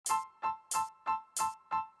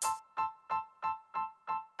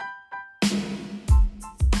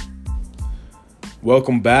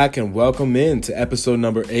Welcome back and welcome in to episode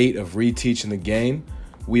number 8 of Reteaching the Game.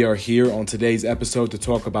 We are here on today's episode to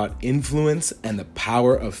talk about influence and the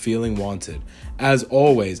power of feeling wanted. As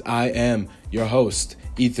always, I am your host,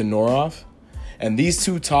 Ethan Noroff, and these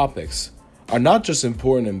two topics are not just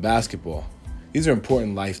important in basketball. These are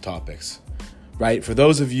important life topics, right? For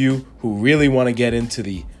those of you who really want to get into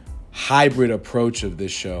the hybrid approach of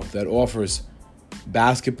this show that offers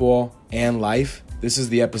basketball and life, this is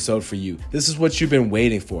the episode for you. This is what you've been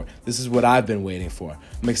waiting for. This is what I've been waiting for.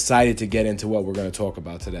 I'm excited to get into what we're going to talk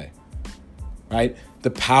about today. Right?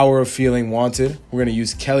 The power of feeling wanted. We're going to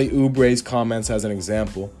use Kelly Oubre's comments as an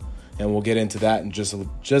example, and we'll get into that in just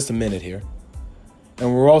a minute here.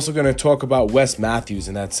 And we're also going to talk about Wes Matthews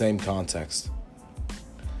in that same context.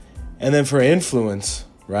 And then for influence,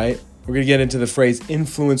 right? We're going to get into the phrase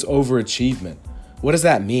influence over achievement. What does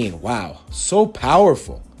that mean? Wow, so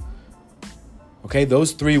powerful. Okay,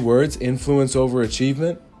 those 3 words, influence over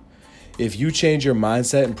achievement, if you change your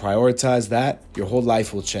mindset and prioritize that, your whole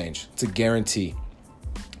life will change. It's a guarantee.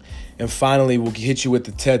 And finally, we'll hit you with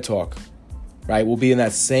the TED Talk, right? We'll be in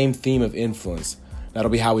that same theme of influence. That'll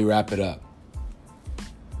be how we wrap it up.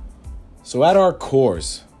 So at our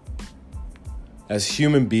cores, as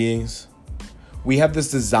human beings, we have this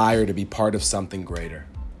desire to be part of something greater.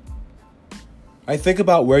 I think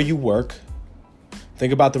about where you work.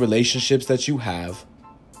 Think about the relationships that you have,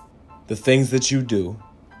 the things that you do.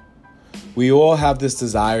 We all have this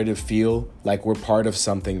desire to feel like we're part of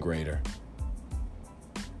something greater.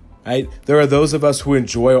 Right? There are those of us who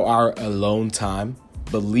enjoy our alone time.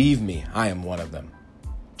 Believe me, I am one of them.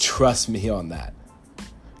 Trust me on that.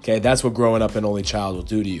 Okay, that's what growing up an only child will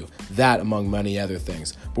do to you. That among many other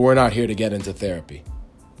things. But we're not here to get into therapy.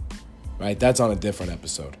 Right? That's on a different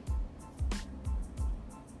episode.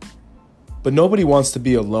 But nobody wants to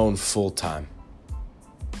be alone full time,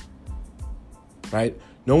 right?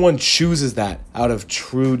 No one chooses that out of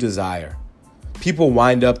true desire. People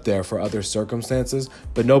wind up there for other circumstances,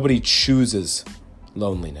 but nobody chooses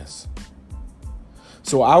loneliness.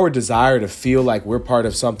 So our desire to feel like we're part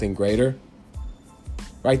of something greater,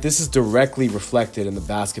 right? This is directly reflected in the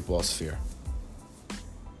basketball sphere.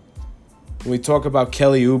 When we talk about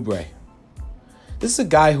Kelly Oubre, this is a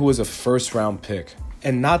guy who was a first-round pick.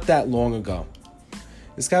 And not that long ago.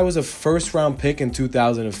 This guy was a first-round pick in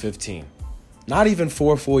 2015. Not even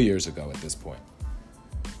 4 full years ago at this point.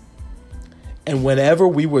 And whenever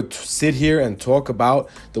we would sit here and talk about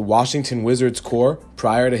the Washington Wizards core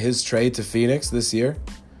prior to his trade to Phoenix this year,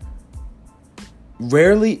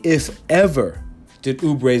 rarely, if ever, did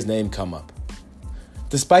Oubre's name come up.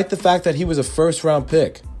 Despite the fact that he was a first-round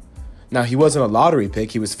pick. Now, he wasn't a lottery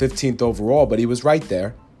pick. He was 15th overall, but he was right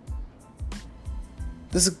there.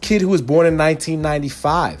 This is a kid who was born in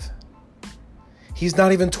 1995. He's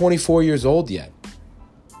not even 24 years old yet.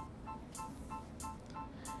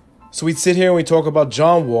 So we sit here and we talk about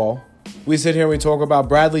John Wall. We sit here and we talk about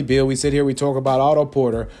Bradley Beal. We sit here and we talk about Otto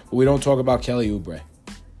Porter. But we don't talk about Kelly Oubre.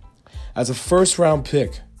 As a first-round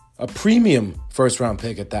pick, a premium first-round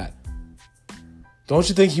pick at that. Don't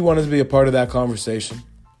you think he wanted to be a part of that conversation?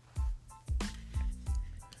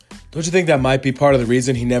 Don't you think that might be part of the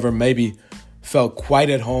reason he never maybe felt quite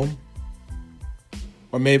at home,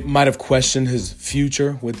 or might have questioned his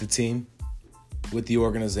future with the team, with the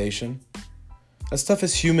organization? That stuff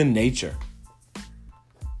is human nature,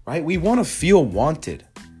 right? We want to feel wanted.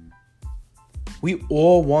 We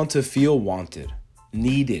all want to feel wanted,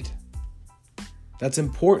 needed. That's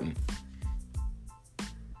important.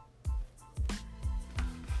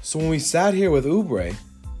 So when we sat here with Oubre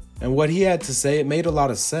and what he had to say, it made a lot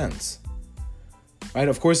of sense. Right?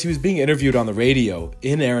 Of course, he was being interviewed on the radio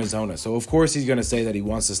in Arizona. So, of course, he's going to say that he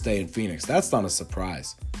wants to stay in Phoenix. That's not a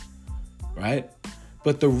surprise. Right?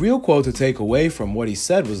 But the real quote to take away from what he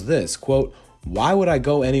said was this, quote, "Why would I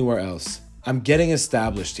go anywhere else? I'm getting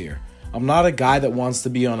established here. I'm not a guy that wants to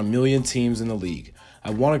be on a million teams in the league.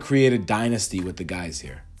 I want to create a dynasty with the guys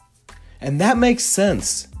here." And that makes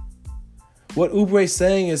sense. What Oubre's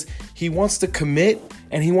saying is he wants to commit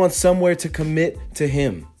and he wants somewhere to commit to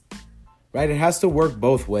him. Right? It has to work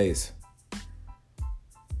both ways.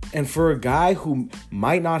 And for a guy who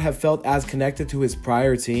might not have felt as connected to his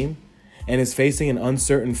prior team and is facing an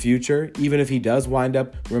uncertain future, even if he does wind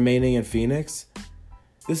up remaining in Phoenix,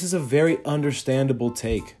 this is a very understandable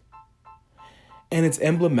take. And it's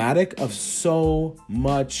emblematic of so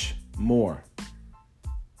much more.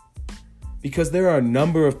 Because there are a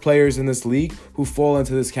number of players in this league who fall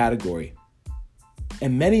into this category.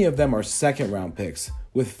 And many of them are second-round picks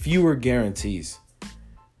with fewer guarantees,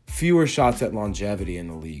 fewer shots at longevity in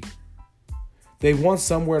the league. They want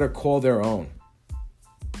somewhere to call their own.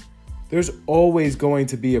 There's always going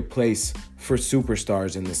to be a place for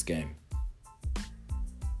superstars in this game.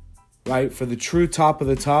 Right? For the true top of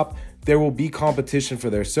the top, there will be competition for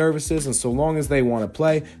their services, and so long as they want to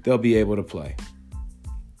play, they'll be able to play.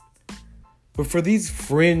 But for these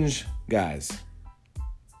fringe guys,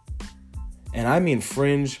 and I mean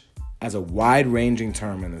fringe as a wide-ranging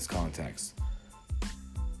term in this context,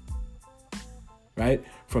 right?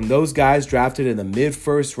 From those guys drafted in the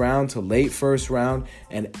mid-first round to late first round,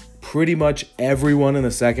 and pretty much everyone in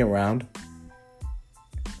the second round,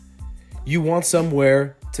 you want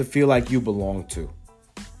somewhere to feel like you belong to.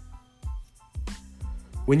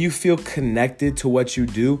 When you feel connected to what you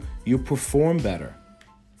do, you perform better.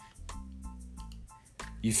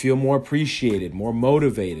 You feel more appreciated, more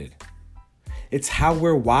motivated. It's how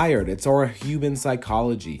we're wired. It's our human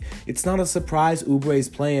psychology. It's not a surprise Oubre's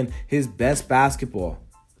playing his best basketball,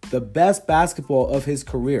 the best basketball of his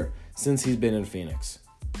career since he's been in Phoenix,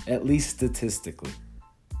 at least statistically.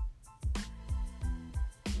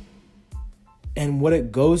 And what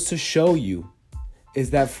it goes to show you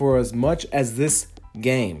is that for as much as this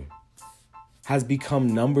game has become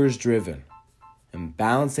numbers driven and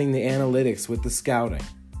balancing the analytics with the scouting,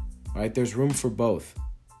 right? There's room for both.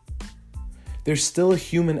 There's still a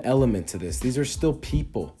human element to this. These are still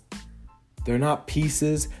people. They're not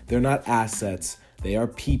pieces. They're not assets. They are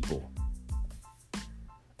people.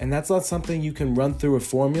 And that's not something you can run through a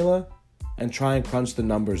formula and try and crunch the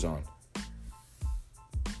numbers on.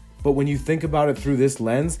 But when you think about it through this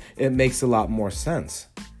lens, it makes a lot more sense.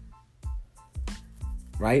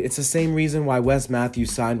 Right? It's the same reason why Wes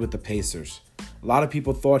Matthews signed with the Pacers. A lot of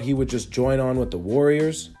people thought he would just join on with the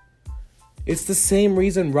Warriors. It's the same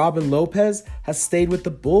reason Robin Lopez has stayed with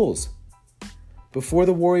the Bulls. Before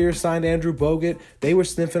the Warriors signed Andrew Bogut, they were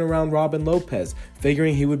sniffing around Robin Lopez,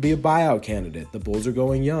 figuring he would be a buyout candidate. The Bulls are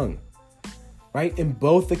going young. Right? In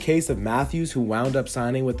both the case of Matthews, who wound up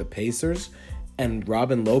signing with the Pacers, and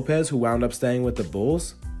Robin Lopez, who wound up staying with the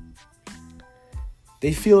Bulls,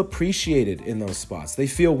 they feel appreciated in those spots. They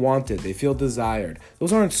feel wanted. They feel desired.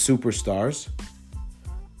 Those aren't superstars.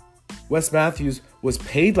 Wes Matthews was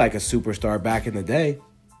paid like a superstar back in the day,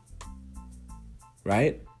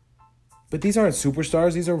 right? But these aren't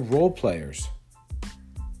superstars. These are role players.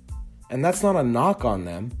 And that's not a knock on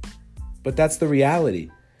them, but that's the reality.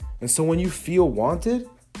 And so when you feel wanted,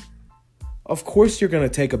 of course you're going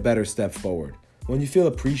to take a better step forward. When you feel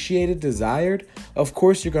appreciated, desired, of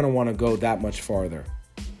course you're going to want to go that much farther.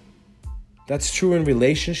 That's true in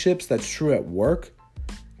relationships. That's true at work.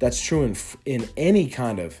 That's true in any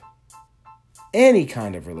kind of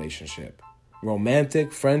relationship.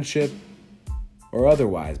 Romantic, friendship, or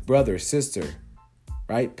otherwise. Brother, sister,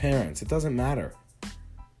 right? Parents. It doesn't matter.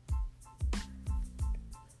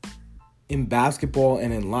 In basketball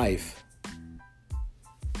and in life,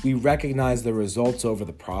 we recognize the results over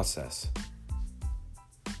the process.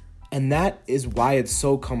 And that is why it's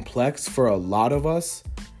so complex for a lot of us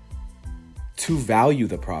to value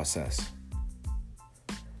the process.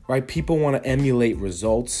 Right? People want to emulate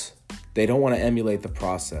results. They don't want to emulate the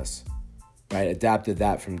process. Right? Adapted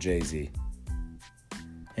that from Jay-Z.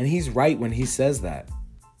 And he's right when he says that.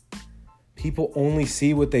 People only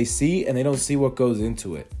see what they see and they don't see what goes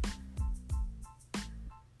into it.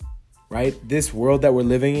 Right? This world that we're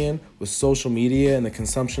living in with social media and the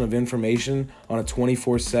consumption of information on a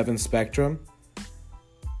 24/7 spectrum,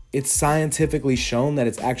 it's scientifically shown that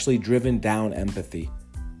it's actually driven down empathy.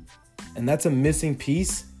 And that's a missing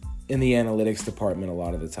piece in the analytics department a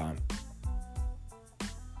lot of the time.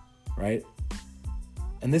 Right?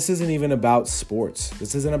 And this isn't even about sports.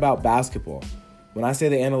 This isn't about basketball. When I say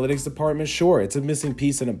the analytics department, sure, it's a missing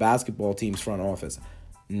piece in a basketball team's front office.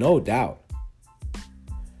 No doubt.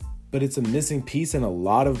 But it's a missing piece in a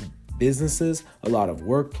lot of businesses, a lot of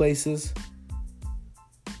workplaces.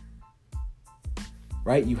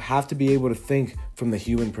 Right? You have to be able to think from the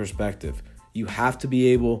human perspective. You have to be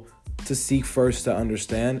able to seek first to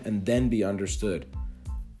understand and then be understood.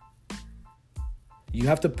 You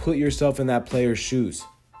have to put yourself in that player's shoes.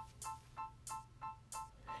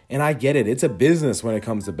 And I get it. It's a business when it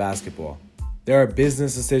comes to basketball. There are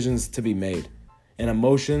business decisions to be made. And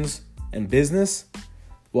emotions and business,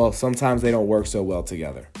 well, sometimes they don't work so well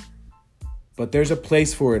together. But there's a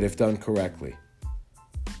place for it if done correctly.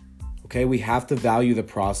 Okay, we have to value the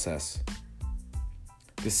process.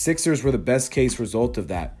 The Sixers were the best case result of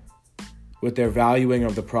that with their valuing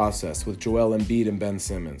of the process with Joel Embiid and Ben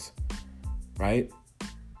Simmons, right?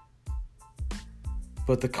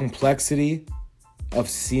 But the complexity of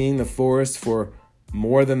seeing the forest for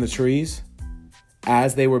more than the trees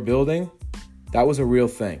as they were building, that was a real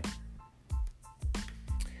thing.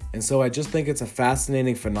 And so I just think it's a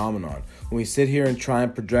fascinating phenomenon. When we sit here and try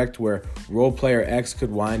and project where role player X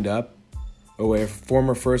could wind up, or where a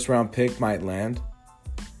former first-round pick might land,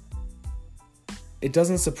 it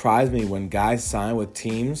doesn't surprise me when guys sign with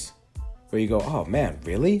teams where you go, oh man,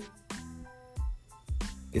 really?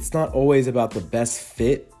 It's not always about the best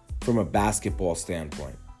fit from a basketball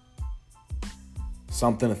standpoint.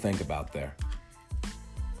 Something to think about there.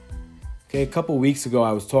 Okay, a couple weeks ago,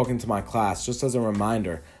 I was talking to my class. Just as a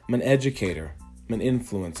reminder, I'm an educator. I'm an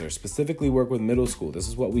influencer. Specifically work with middle school. This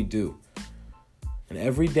is what we do. And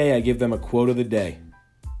every day I give them a quote of the day.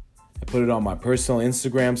 I put it on my personal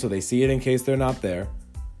Instagram so they see it in case they're not there.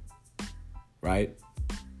 Right?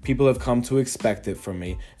 People have come to expect it from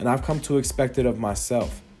me, and I've come to expect it of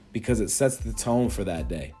myself because it sets the tone for that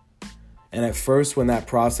day. And at first, when that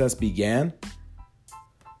process began,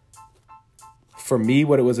 for me,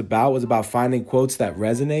 what it was about finding quotes that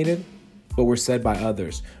resonated, but were said by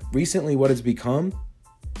others. Recently, what it's become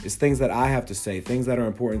is things that I have to say, things that are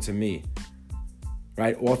important to me,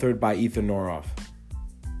 right? Authored by Ethan Noroff.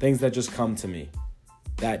 Things that just come to me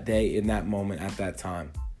that day, in that moment, at that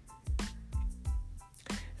time.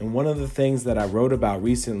 And one of the things that I wrote about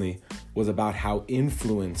recently was about how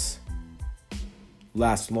influence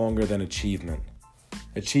lasts longer than achievement.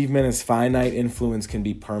 Achievement is finite, influence can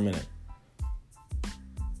be permanent.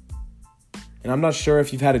 And I'm not sure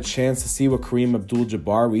if you've had a chance to see what Kareem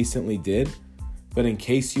Abdul-Jabbar recently did, but in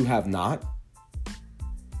case you have not,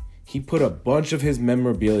 he put a bunch of his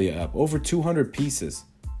memorabilia up, over 200 pieces,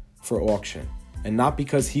 for auction. And not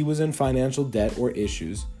because he was in financial debt or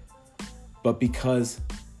issues, but because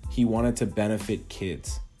he wanted to benefit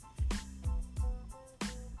kids.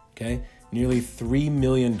 Okay? Nearly $3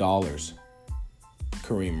 million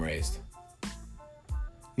Kareem raised.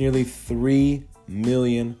 Nearly $3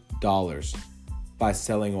 million by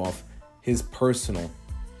selling off his personal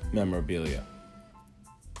memorabilia.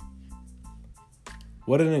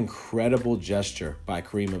 What an incredible gesture by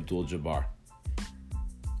Kareem Abdul-Jabbar.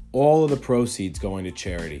 All of the proceeds going to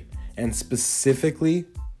charity. And specifically,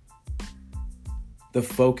 the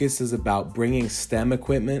focus is about bringing STEM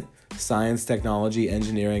equipment, science, technology,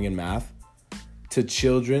 engineering, and math to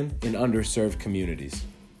children in underserved communities.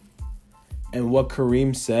 And what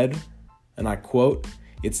Kareem said, and I quote,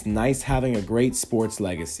 "It's nice having a great sports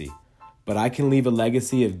legacy, but I can leave a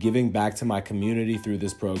legacy of giving back to my community through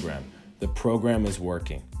this program. The program is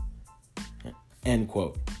working." End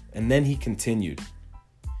quote. And then he continued,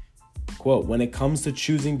 quote, "When it comes to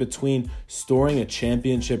choosing between storing a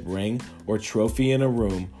championship ring or trophy in a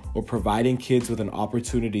room or providing kids with an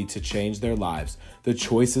opportunity to change their lives, the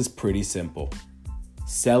choice is pretty simple.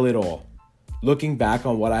 Sell it all. Looking back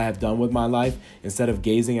on what I have done with my life, instead of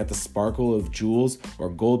gazing at the sparkle of jewels or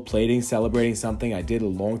gold plating celebrating something I did a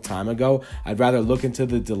long time ago, I'd rather look into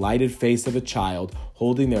the delighted face of a child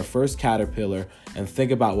holding their first caterpillar and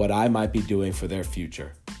think about what I might be doing for their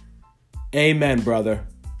future." Amen, brother.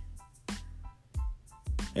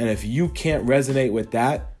 And if you can't resonate with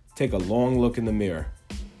that, take a long look in the mirror.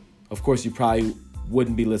 Of course, you probably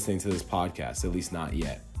wouldn't be listening to this podcast, at least not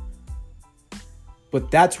yet. But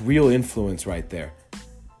that's real influence right there.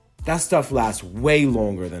 That stuff lasts way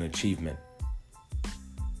longer than achievement.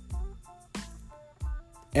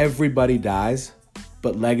 Everybody dies,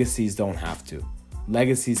 but legacies don't have to.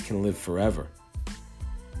 Legacies can live forever.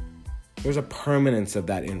 There's a permanence of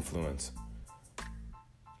that influence.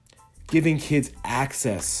 Giving kids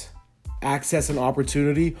access and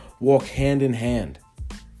opportunity walk hand in hand.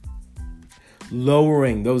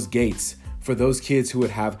 Lowering those gates for those kids who would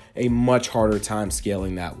have a much harder time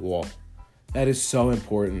scaling that wall. That is so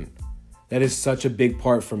important. That is such a big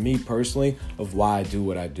part for me personally of why I do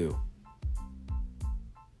what I do.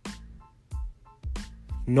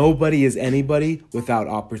 Nobody is anybody without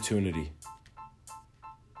opportunity.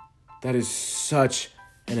 That is such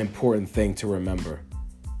an important thing to remember.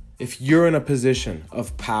 If you're in a position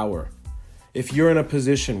of power, if you're in a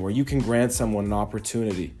position where you can grant someone an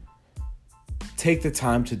opportunity, take the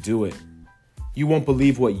time to do it. You won't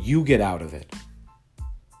believe what you get out of it.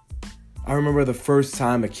 I remember the first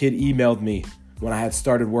time a kid emailed me when I had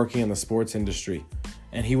started working in the sports industry,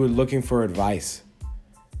 and he was looking for advice.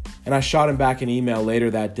 And I shot him back an email later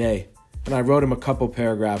that day, and I wrote him a couple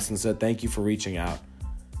paragraphs and said, "Thank you for reaching out."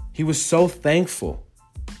 He was so thankful.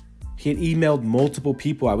 He had emailed multiple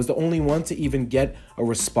people. I was the only one to even get a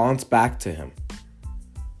response back to him.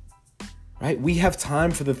 Right? We have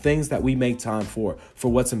time for the things that we make time for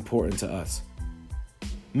what's important to us.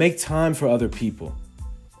 Make time for other people.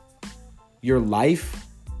 Your life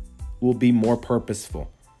will be more purposeful.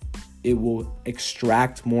 It will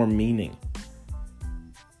extract more meaning.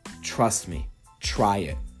 Trust me. Try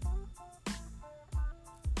it.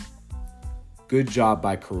 Good job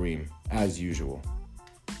by Kareem, as usual.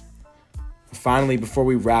 Finally, before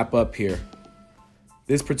we wrap up here,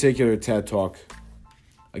 this particular TED Talk,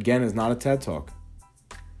 again, is not a TED Talk,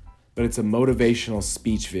 but it's a motivational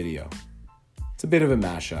speech video. It's a bit of a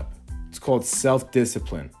mashup. It's called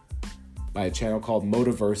Self-Discipline by a channel called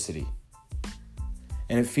Motiversity.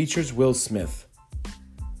 And it features Will Smith.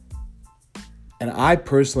 And I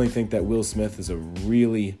personally think that Will Smith is a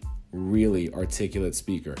really, really articulate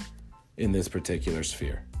speaker in this particular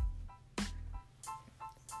sphere.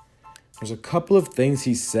 There's a couple of things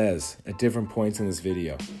he says at different points in this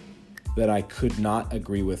video that I could not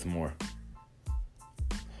agree with more.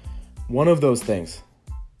 One of those things,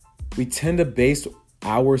 we tend to base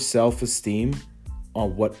our self-esteem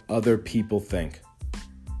on what other people think.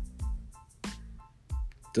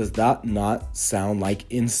 Does that not sound like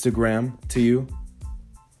Instagram to you?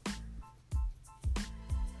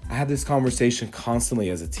 I have this conversation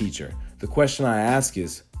constantly as a teacher. The question I ask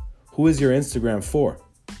is, who is your Instagram for?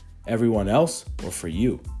 Everyone else or for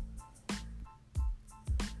you?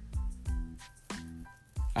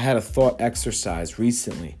 I had a thought exercise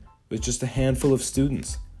recently with just a handful of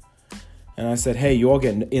students. And I said, hey, you all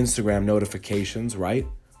get Instagram notifications, right?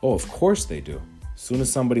 Oh, of course they do. As soon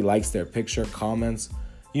as somebody likes their picture, comments,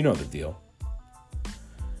 you know the deal.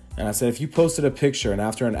 And I said, if you posted a picture and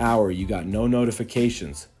after an hour you got no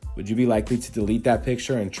notifications, would you be likely to delete that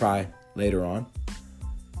picture and try later on?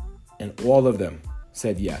 And all of them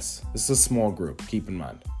said yes. This is a small group, keep in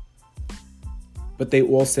mind. But they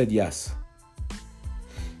all said yes.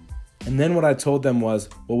 And then what I told them was,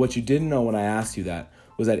 well, what you didn't know when I asked you that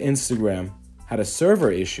was that Instagram had a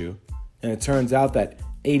server issue, and it turns out that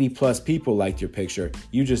 80 plus people liked your picture.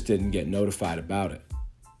 You just didn't get notified about it.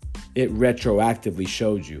 It retroactively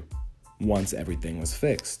showed you once everything was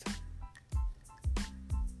fixed.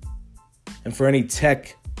 And for any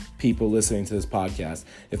tech people listening to this podcast,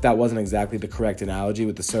 if that wasn't exactly the correct analogy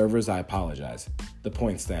with the servers, I apologize. The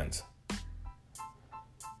point stands.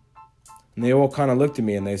 And they all kind of looked at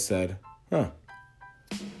me and they said, I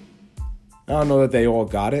don't know that they all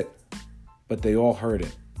got it, but they all heard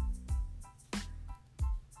it.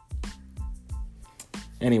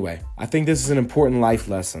 Anyway, I think this is an important life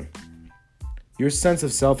lesson. Your sense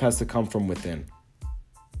of self has to come from within.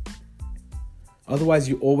 Otherwise,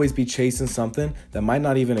 you always be chasing something that might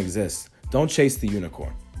not even exist. Don't chase the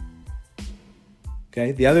unicorn.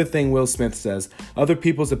 Okay? The other thing Will Smith says, other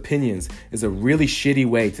people's opinions is a really shitty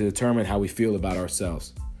way to determine how we feel about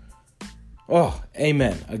ourselves. Oh,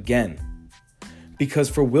 amen. Again. Because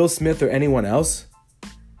for Will Smith or anyone else,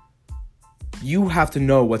 you have to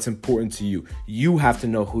know what's important to you. You have to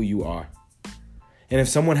know who you are. And if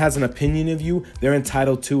someone has an opinion of you, they're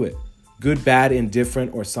entitled to it. Good, bad,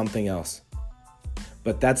 indifferent, or something else.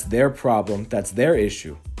 But that's their problem. That's their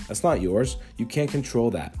issue. That's not yours. You can't control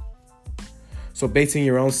that. So basing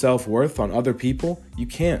your own self-worth on other people, you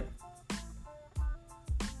can't.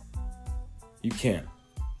 You can't.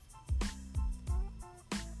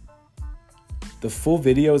 The full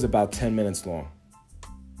video is about 10 minutes long.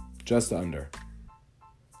 Just under.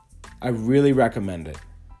 I really recommend it.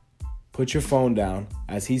 Put your phone down.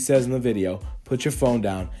 As he says in the video, put your phone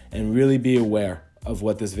down and really be aware of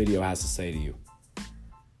what this video has to say to you.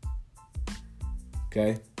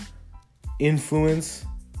 Okay? Influence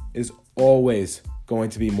is always going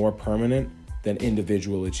to be more permanent than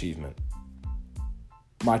individual achievement.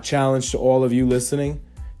 My challenge to all of you listening,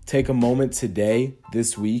 take a moment today,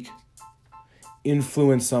 this week,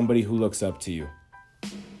 influence somebody who looks up to you.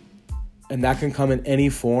 And that can come in any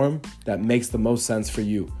form that makes the most sense for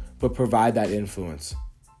you, but provide that influence.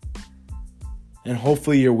 And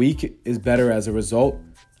hopefully your week is better as a result.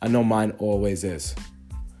 I know mine always is.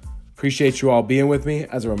 Appreciate you all being with me.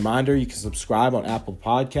 As a reminder, you can subscribe on Apple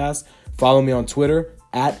Podcasts. Follow me on Twitter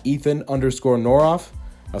 @Ethan_Noroff.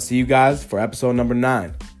 I'll see you guys for episode number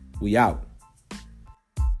 9. We out.